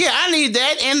before. Yeah, I need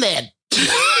that and that.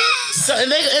 So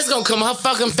it's gonna come. Her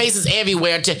fucking face is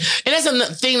everywhere. And that's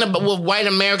the thing about with white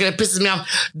America that pisses me off.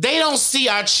 They don't see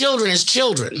our children as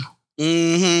children.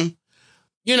 Mm-hmm.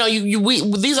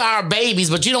 These are our babies,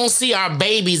 but you don't see our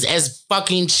babies as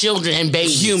fucking children and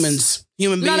babies.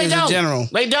 Human beings in general.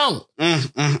 They don't.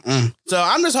 So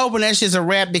I'm just hoping that shit's a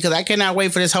wrap because I cannot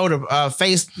wait for this hoe to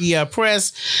face the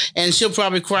press, and she'll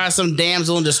probably cry some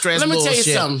damsel in distress bullshit. Let me tell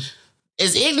you something.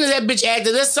 As ignorant as that bitch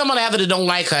acted, there's someone out there that don't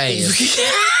like her ass.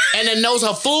 And that knows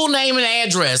her full name and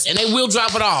address, and they will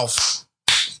drop it off.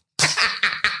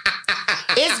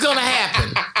 It's gonna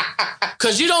happen.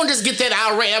 Cause you don't just get that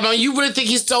outrage. I mean, you really think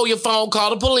he stole your phone,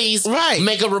 call the police, right?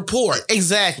 Make a report.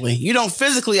 Exactly. You don't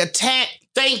physically attack.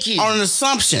 Thank you. On an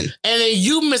assumption. And then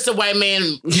you, Mr. White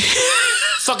Man,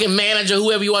 fucking manager,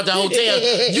 whoever you are at the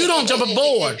hotel, you don't jump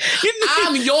aboard.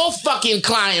 I'm your fucking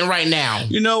client right now.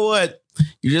 You know what?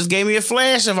 You just gave me a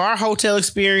flash of our hotel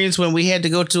experience when we had to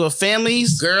go to a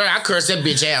family's. Girl, I cursed that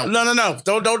bitch out. No.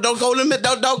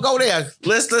 Don't go there.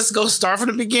 Let's go start from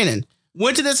the beginning.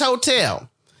 Went to this hotel.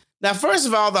 Now, first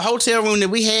of all, the hotel room that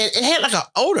we had, it had like an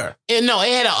odor. It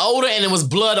had an odor and it was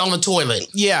blood on the toilet.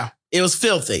 Yeah, it was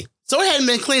filthy. So it hadn't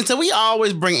been cleaned. So we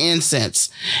always bring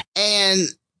incense. And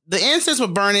the incense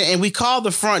was burning and we called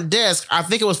the front desk. I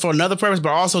think it was for another purpose, but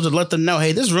also to let them know,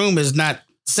 hey, this room is not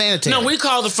sanitary. No, we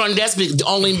called the front desk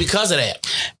only because of that.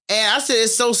 And I said,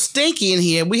 it's so stinky in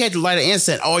here. We had to light an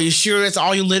incense. Oh, are you sure that's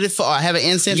all you lit it for? Or have an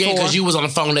incense for? Yeah, because you was on the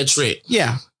phone that trick.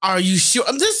 Yeah. Are you sure?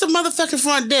 This is the motherfucking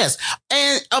front desk.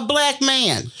 And a black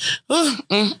man. But said,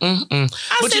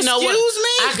 you know what? Excuse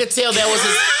me? I could tell that was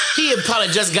he had probably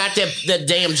just got that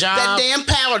damn job. That damn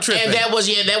power trip. And that was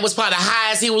probably the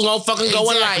highest he was gonna fucking go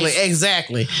in life.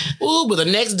 Exactly. Ooh, but the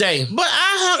next day. But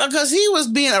I hung, because he was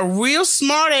being a real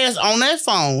smart ass on that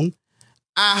phone.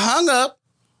 I hung up.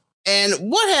 And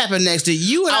what happened next? Did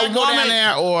you and I go down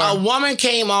there, or a woman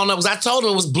came on up? Because I told her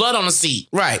it was blood on the seat.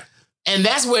 Right. And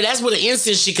that's where the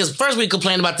instance because first we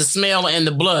complained about the smell and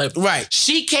the blood. Right.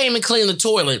 She came and cleaned the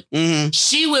toilet. Mm-hmm.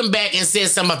 She went back and said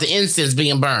something about the incense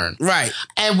being burned. Right.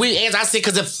 And as I said,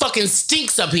 because it fucking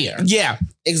stinks up here. Yeah,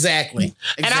 exactly.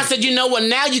 And I said, you know what?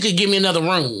 Now you could give me another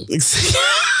room.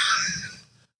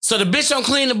 So the bitch don't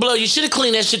clean the blood. You should have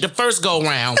cleaned that shit the first go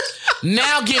round.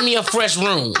 Now give me a fresh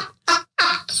room.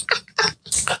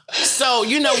 So,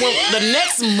 when the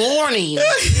next morning,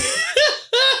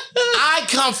 I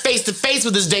come face to face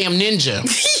with this damn ninja.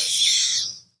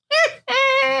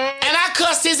 And I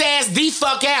cussed his ass the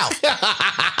fuck out.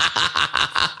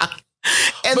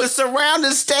 And the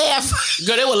surrounding staff.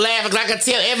 Girl, they were laughing because I could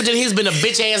tell evidently he's been a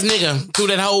bitch ass nigga through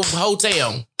that whole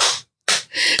hotel.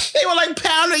 They were like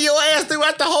pounding your ass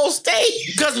throughout the whole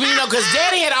state. Because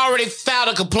Daddy had already filed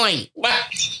a complaint.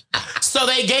 So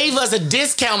they gave us a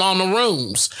discount on the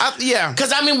rooms. Yeah.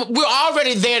 Because, we're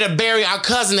already there to bury our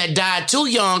cousin that died too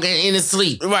young and in his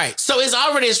sleep. Right. So it's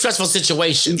already a stressful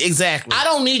situation. Exactly. I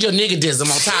don't need your niggadism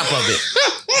on top of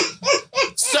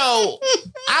it. So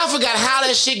I forgot how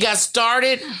that shit got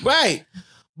started. Right.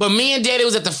 But me and Daddy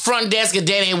was at the front desk and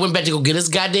Daddy went back to go get his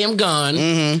goddamn gun.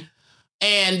 Mm-hmm.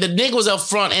 And the nigga was up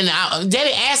front, and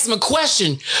Daddy asked him a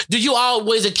question. Do you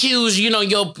always accuse,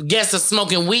 your guests of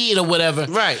smoking weed or whatever?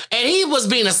 Right. And he was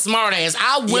being a smart ass.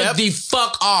 I went the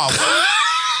fuck off.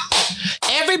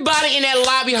 Everybody in that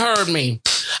lobby heard me.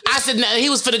 I said, nah, he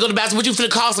was finna go to the bathroom. What you finna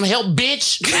call some help,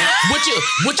 bitch? What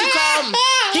you call him?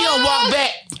 He gonna walk back.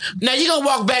 Now you gonna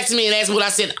walk back to me and ask me what I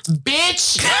said.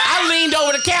 Bitch, I leaned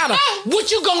over the counter.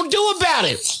 What you gonna do about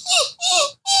it?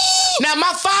 Now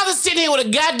my father's sitting here with a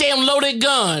goddamn loaded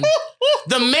gun.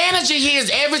 The manager hears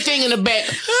everything in the back.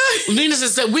 Lena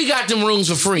said, we got them rooms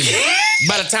for free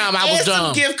by the time I was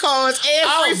done. Gift cards and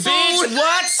free food. Bitch,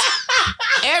 what?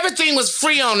 Everything was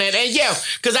free on that. And yeah,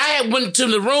 because I had went to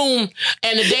the room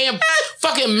and the damn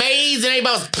fucking maids and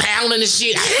everybody was pounding the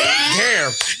shit.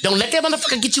 Girl, don't let that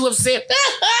motherfucker get you upset.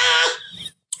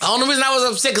 The only reason I was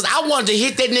upset because I wanted to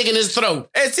hit that nigga in his throat.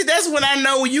 And see, that's when I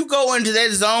know when you go into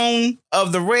that zone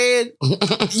of the red,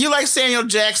 you like Samuel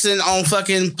Jackson on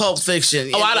fucking Pulp Fiction.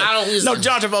 Oh, I don't. No,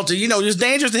 John Travolta. It's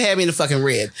dangerous to have me in the fucking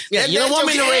red. Yeah, you don't want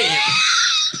me in the red.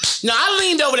 No, I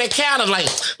leaned over that counter like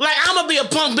I'm gonna be a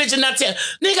punk bitch and not tell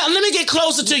nigga. Let me get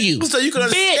closer to you, so you can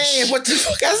understand what the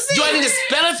fuck I said. Do I need to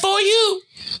spell it for you,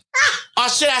 or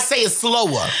should I say it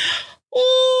slower?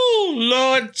 Oh,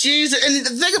 Lord Jesus. And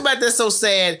the thing about that's so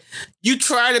sad, you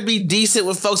try to be decent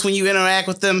with folks when you interact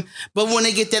with them, but when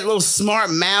they get that little smart,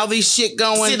 mouthy shit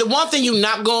going. See, the one thing you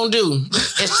not gonna do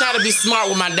is try to be smart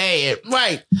with my dad.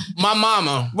 Right. My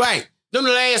mama. Right. Them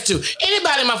the last two.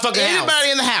 Anybody in my fucking house.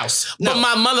 Anybody in the house. No. But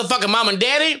my motherfucking mom and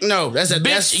daddy? No, that's a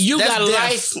bitch. You got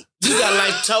life. You got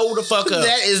life told the fuck up.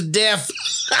 That is death.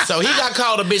 So he got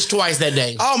called a bitch twice that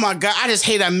day. Oh my God. I just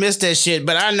hate I missed that shit,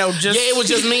 but I know just. Yeah, it was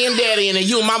just me and daddy, and then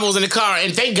you and mama was in the car,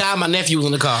 and thank God my nephew was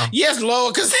in the car. Yes,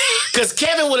 Lord, because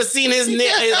Kevin would have seen his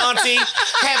auntie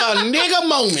have a nigga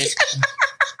moment.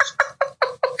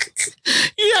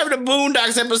 You having a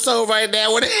Boondocks episode right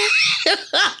now with it.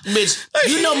 Bitch,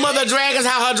 you know Mother Dragons,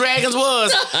 how her dragons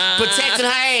was protecting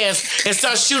her ass and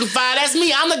start shooting fire. That's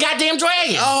me. I'm the goddamn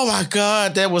dragon. Oh my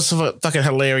God, that was fucking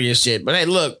hilarious shit. But hey,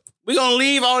 look, we're gonna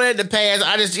leave all that in the past.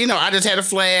 I just had a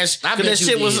flash. That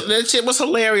shit was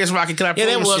hilarious, Rocky. Can I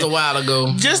that was a while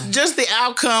ago. Just the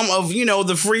outcome of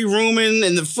the free rooming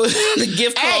and the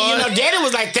gift card. Hey, Daddy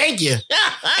was like, "Thank you," and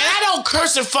I don't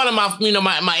curse in front of my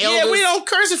my elders. Yeah, we don't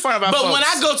curse in front of our folks. But when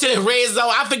I go to the red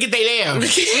zone, I forget they there.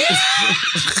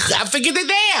 I forget they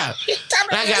there.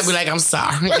 And I gotta be like, "I'm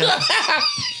sorry."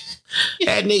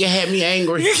 That nigga had me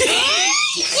angry.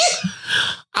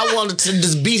 I wanted to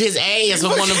just beat his ass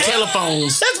with one of them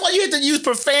telephones. That's why you had to use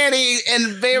profanity and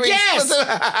very... Yes! Girl,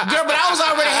 but I was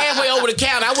already halfway over the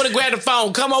counter. I would have grabbed the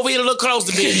phone. Come over here and look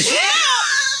closer, bitch.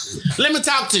 Let me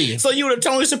talk to you. So you would have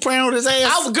Tony Soprano his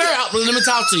ass? Let me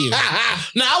talk to you.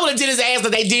 No, I would have did his ass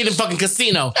like they did in fucking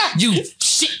Casino. You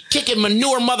shit-kicking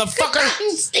manure motherfucker.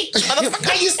 You stinky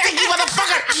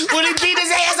motherfucker. When he beat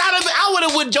his ass, I would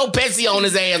have with Joe Pesci on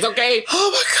his ass, okay?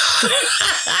 Oh, my God.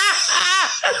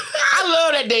 I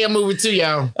love that damn movie too,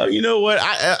 y'all. Oh, you know what?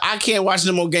 I can't watch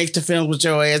no more gangster films with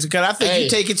your ass because I think you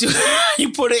take it to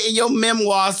you put it in your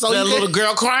memoir. So that little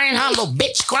girl crying, huh? Little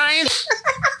bitch crying.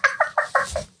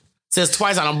 Says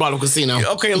twice on Bottom Casino.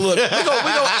 Okay, look, we're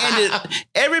gonna end it.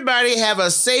 Everybody have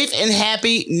a safe and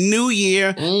happy new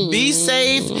year. Be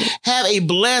safe. Have a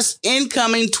blessed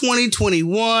incoming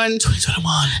 2021.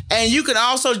 And you can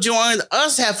also join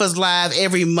us Heifers Live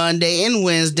every Monday and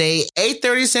Wednesday,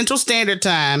 8:30 Central Standard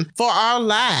Time for our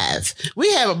live.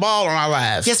 We have a ball on our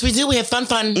live. Yes, we do. We have fun.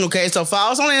 Okay, so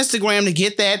follow us on Instagram to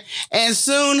get that. And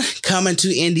soon coming to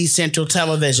Indie Central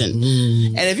Television.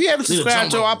 And if you haven't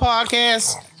subscribed to our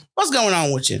podcast, what's going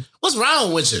on with you? What's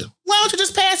wrong with you? Why don't you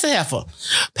just pass a heifer?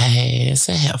 Pass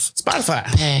a heifer. Spotify.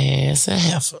 Pass a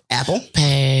heifer. Apple.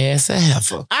 Pass a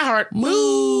heifer. iHeart.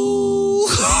 Moo.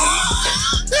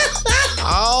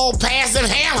 Oh, pass them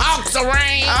ham hocks around.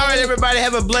 All right, everybody.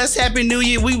 Have a blessed, happy new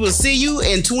year. We will see you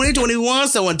in 2021.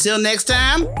 So until next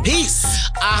time, peace.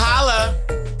 I holla.